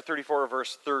Genesis chapter 34,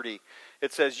 verse 30.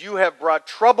 It says, "You have brought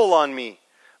trouble on me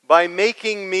by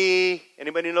making me,"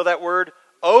 anybody know that word?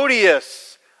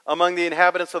 "Odious among the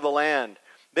inhabitants of the land.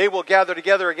 They will gather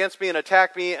together against me and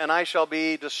attack me, and I shall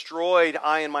be destroyed,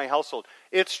 I and my household."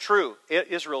 It's true.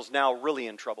 Israel's now really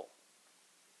in trouble.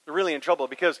 They're really in trouble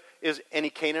because is any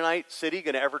Canaanite city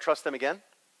going to ever trust them again?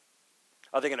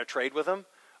 Are they going to trade with them?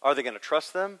 Are they going to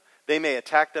trust them? They may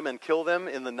attack them and kill them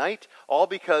in the night, all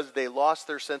because they lost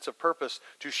their sense of purpose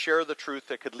to share the truth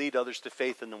that could lead others to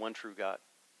faith in the one true God.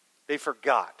 They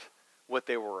forgot what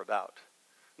they were about.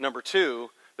 Number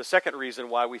two, the second reason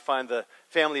why we find the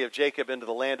family of Jacob into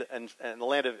the land and the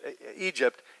land of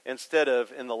Egypt instead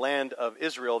of in the land of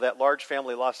Israel, that large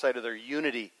family lost sight of their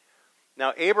unity.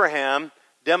 Now, Abraham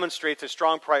demonstrates a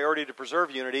strong priority to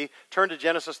preserve unity. Turn to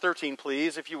Genesis 13,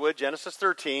 please, if you would. Genesis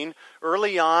 13.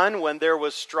 Early on, when there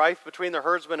was strife between the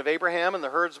herdsmen of Abraham and the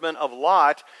herdsmen of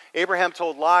Lot, Abraham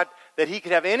told Lot that he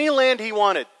could have any land he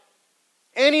wanted.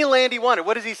 Any land he wanted.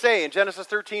 What does he say in Genesis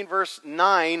 13, verse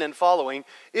 9 and following?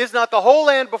 "Is not the whole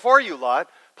land before you, Lot?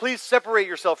 Please separate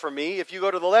yourself from me. If you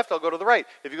go to the left, I'll go to the right.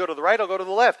 If you go to the right, I'll go to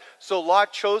the left." So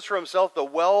Lot chose for himself the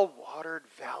well-watered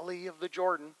valley of the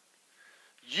Jordan.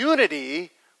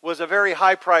 Unity was a very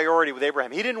high priority with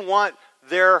Abraham. He didn't want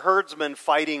their herdsmen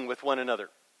fighting with one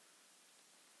another.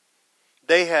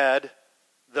 They had,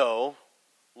 though,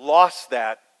 lost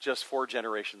that just 4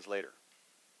 generations later.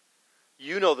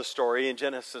 You know the story in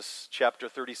Genesis chapter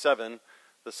 37.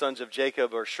 The sons of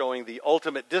Jacob are showing the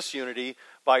ultimate disunity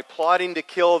by plotting to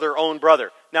kill their own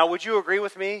brother. Now, would you agree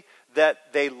with me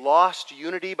that they lost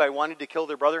unity by wanting to kill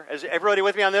their brother? Is everybody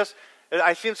with me on this?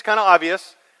 It seems kind of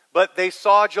obvious. But they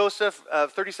saw Joseph,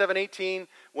 37:18,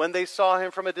 when they saw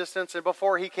him from a distance, and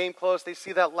before he came close, they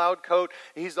see that loud coat.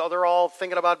 They're all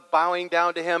thinking about bowing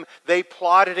down to him. They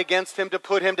plotted against him to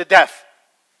put him to death.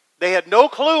 They had no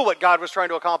clue what God was trying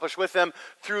to accomplish with them.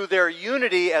 Through their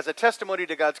unity as a testimony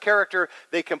to God's character,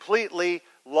 they completely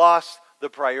lost the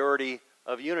priority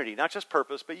of unity. Not just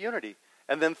purpose, but unity.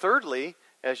 And then thirdly,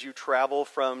 as you travel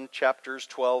from chapters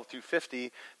 12 through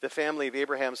 50, the family of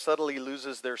Abraham subtly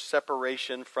loses their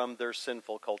separation from their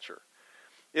sinful culture.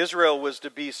 Israel was to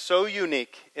be so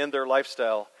unique in their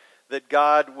lifestyle that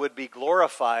God would be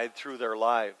glorified through their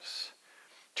lives.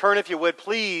 Turn, if you would,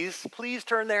 please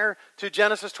turn there to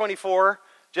Genesis 24.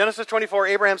 Genesis 24,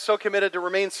 Abraham's so committed to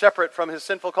remain separate from his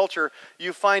sinful culture,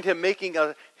 you find him making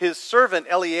his servant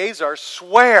Eleazar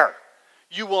swear,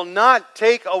 "You will not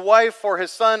take a wife for his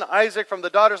son Isaac from the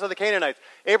daughters of the Canaanites."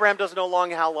 Abraham doesn't know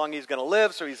how long he's going to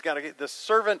live, so he's got to get this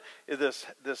servant, this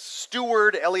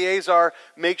steward Eleazar,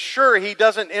 make sure he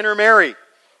doesn't intermarry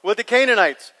with the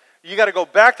Canaanites. You got to go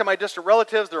back to my distant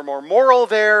relatives. They're more moral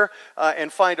there,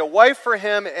 and find a wife for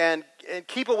him and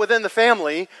keep it within the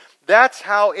family. That's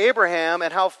how Abraham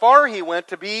and how far he went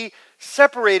to be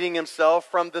separating himself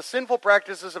from the sinful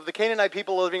practices of the Canaanite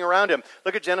people living around him.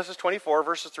 Look at Genesis 24,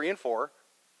 verses 3 and 4.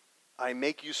 "I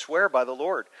make you swear by the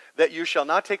Lord that you shall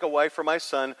not take a wife for my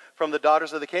son from the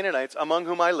daughters of the Canaanites among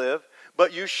whom I live,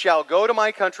 but you shall go to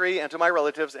my country and to my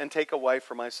relatives and take a wife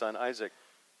for my son Isaac."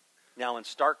 Now, in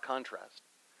stark contrast,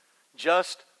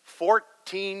 just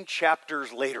 14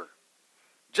 chapters later,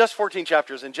 just 14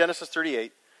 chapters in Genesis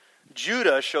 38,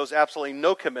 Judah shows absolutely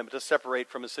no commitment to separate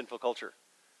from his sinful culture.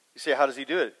 You say, how does he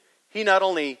do it? He not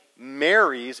only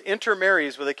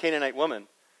intermarries with a Canaanite woman,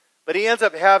 but he ends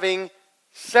up having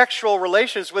sexual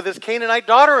relations with his Canaanite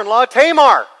daughter-in-law,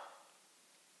 Tamar.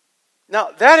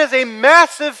 Now, that is a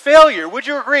massive failure. Would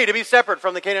you agree to be separate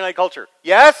from the Canaanite culture?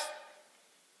 Yes?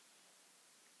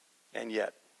 And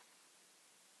yet,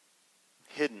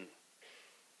 hidden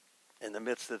in the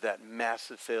midst of that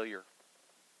massive failure,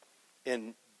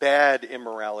 in bad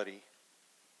immorality,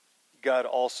 God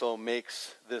also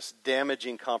makes this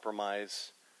damaging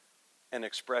compromise an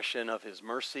expression of his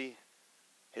mercy,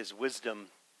 his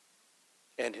wisdom,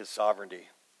 and his sovereignty.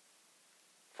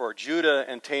 For Judah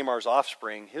and Tamar's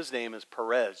offspring, his name is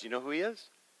Perez. You know who he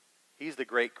is? He's the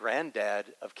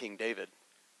great-granddad of King David.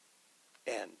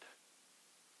 And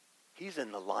he's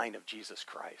in the line of Jesus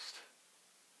Christ.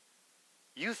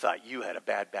 You thought you had a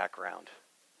bad background.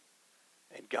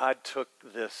 And God took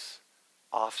this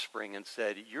offspring and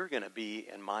said, "You're going to be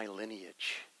in my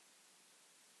lineage."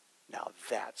 Now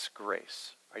that's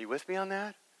grace. Are you with me on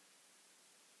that?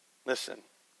 Listen,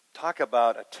 talk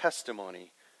about a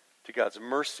testimony to God's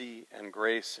mercy and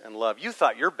grace and love. You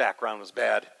thought your background was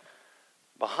bad.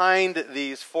 Behind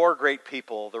these four great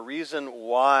people, the reason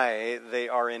why they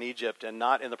are in Egypt and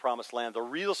not in the Promised Land, the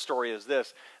real story is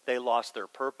this: they lost their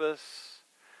purpose,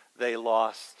 they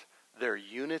lost their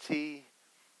unity,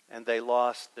 and they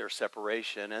lost their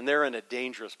separation. And they're in a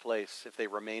dangerous place if they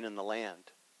remain in the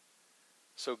land.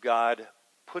 So God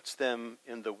puts them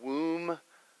in the womb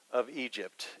of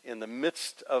Egypt, in the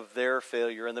midst of their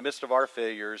failure, in the midst of our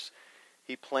failures.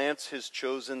 He plants his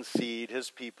chosen seed,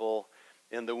 his people,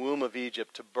 in the womb of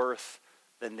Egypt to birth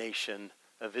the nation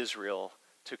of Israel,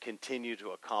 to continue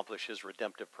to accomplish his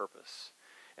redemptive purpose.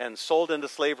 And sold into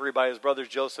slavery by his brothers,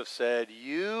 Joseph said,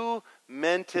 "You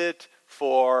meant it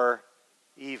for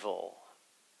evil,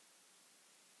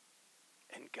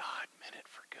 and God meant it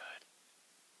for good."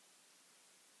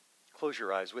 Close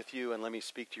your eyes with you and let me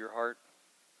speak to your heart.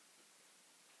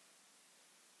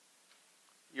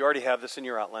 You already have this in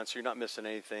your outline, so you're not missing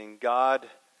anything.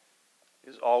 God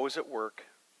is always at work.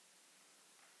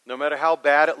 No matter how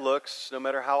bad it looks, no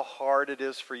matter how hard it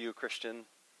is for you, Christian,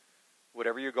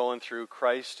 whatever you're going through,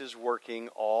 Christ is working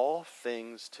all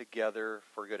things together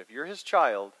for good. If you're his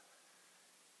child,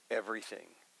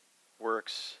 everything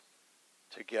works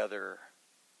together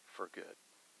for good.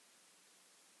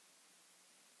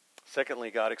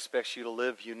 Secondly, God expects you to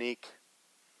live unique.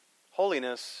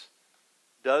 Holiness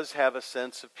does have a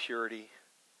sense of purity.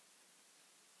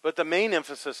 But the main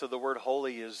emphasis of the word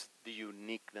holy is the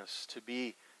uniqueness. To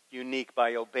be unique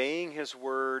by obeying his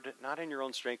word, not in your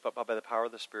own strength, but by the power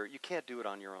of the Spirit. You can't do it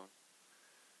on your own.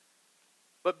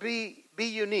 But be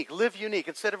unique. Live unique.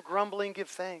 Instead of grumbling, give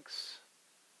thanks.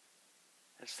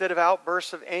 Instead of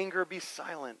outbursts of anger, be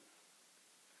silent.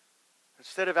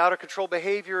 Instead of out-of-control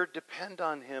behavior, depend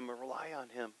on him or rely on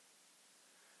him.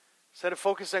 Instead of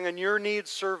focusing on your needs,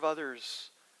 serve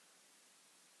others.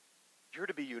 You're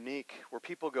to be unique, where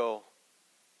people go,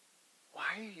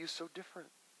 "Why are you so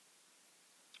different?"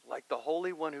 Like the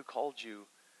Holy One who called you,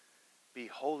 be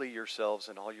holy yourselves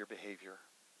in all your behavior.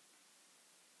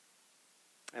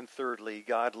 And thirdly,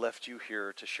 God left you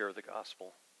here to share the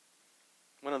gospel.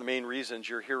 One of the main reasons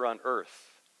you're here on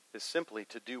earth is simply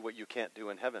to do what you can't do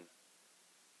in heaven.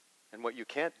 And what you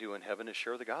can't do in heaven is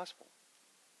share the gospel.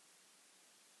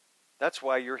 That's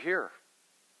why you're here.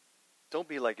 Don't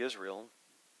be like Israel.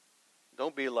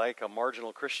 Don't be like a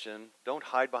marginal Christian. Don't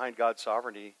hide behind God's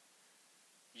sovereignty.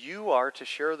 You are to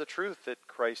share the truth that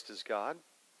Christ is God,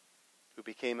 who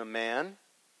became a man,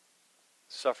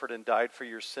 suffered and died for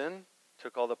your sin,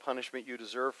 took all the punishment you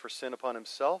deserve for sin upon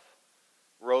himself,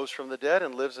 rose from the dead,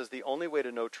 and lives as the only way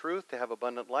to know truth, to have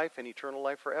abundant life and eternal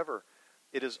life forever.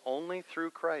 It is only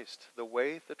through Christ, the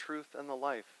way, the truth, and the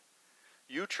life.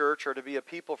 You, church, are to be a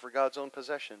people for God's own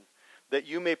possession, that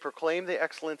you may proclaim the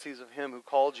excellencies of him who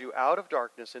called you out of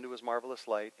darkness into his marvelous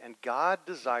light. And God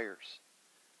desires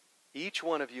each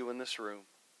one of you in this room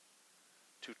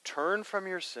to turn from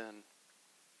your sin,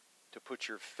 to put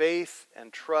your faith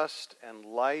and trust and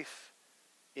life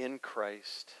in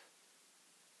Christ,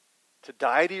 to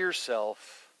die to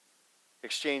yourself,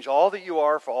 exchange all that you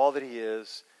are for all that he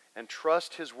is, and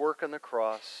trust his work on the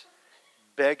cross.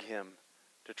 Beg him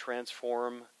to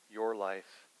transform your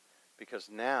life, because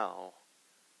now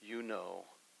you know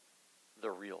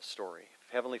the real story.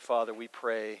 Heavenly Father, we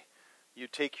pray you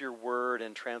take your word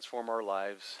and transform our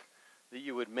lives, that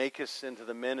you would make us into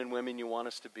the men and women you want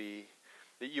us to be,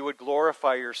 that you would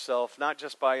glorify yourself, not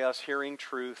just by us hearing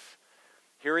truth,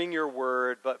 hearing your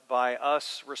word, but by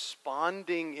us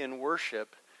responding in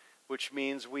worship, which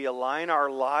means we align our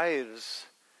lives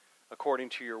according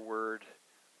to your word,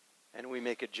 and we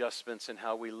make adjustments in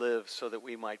how we live so that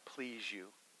we might please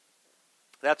you.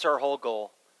 That's our whole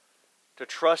goal, to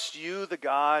trust you, the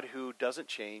God who doesn't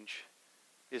change,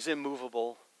 is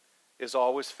immovable, is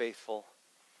always faithful,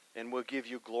 and will give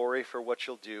you glory for what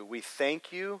you'll do. We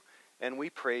thank you and we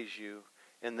praise you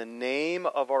in the name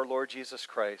of our Lord Jesus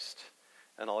Christ.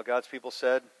 And all God's people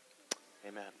said,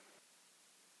 amen.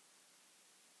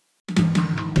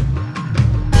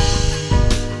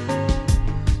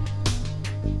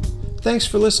 Thanks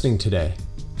for listening today.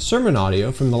 Sermon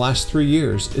audio from the last 3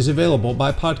 years is available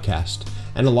by podcast,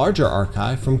 and a larger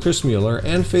archive from Chris Mueller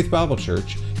and Faith Bible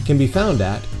Church can be found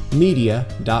at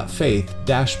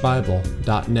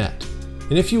media.faith-bible.net.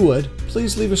 And if you would,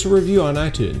 please leave us a review on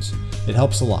iTunes. It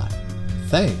helps a lot.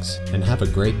 Thanks, and have a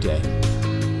great day.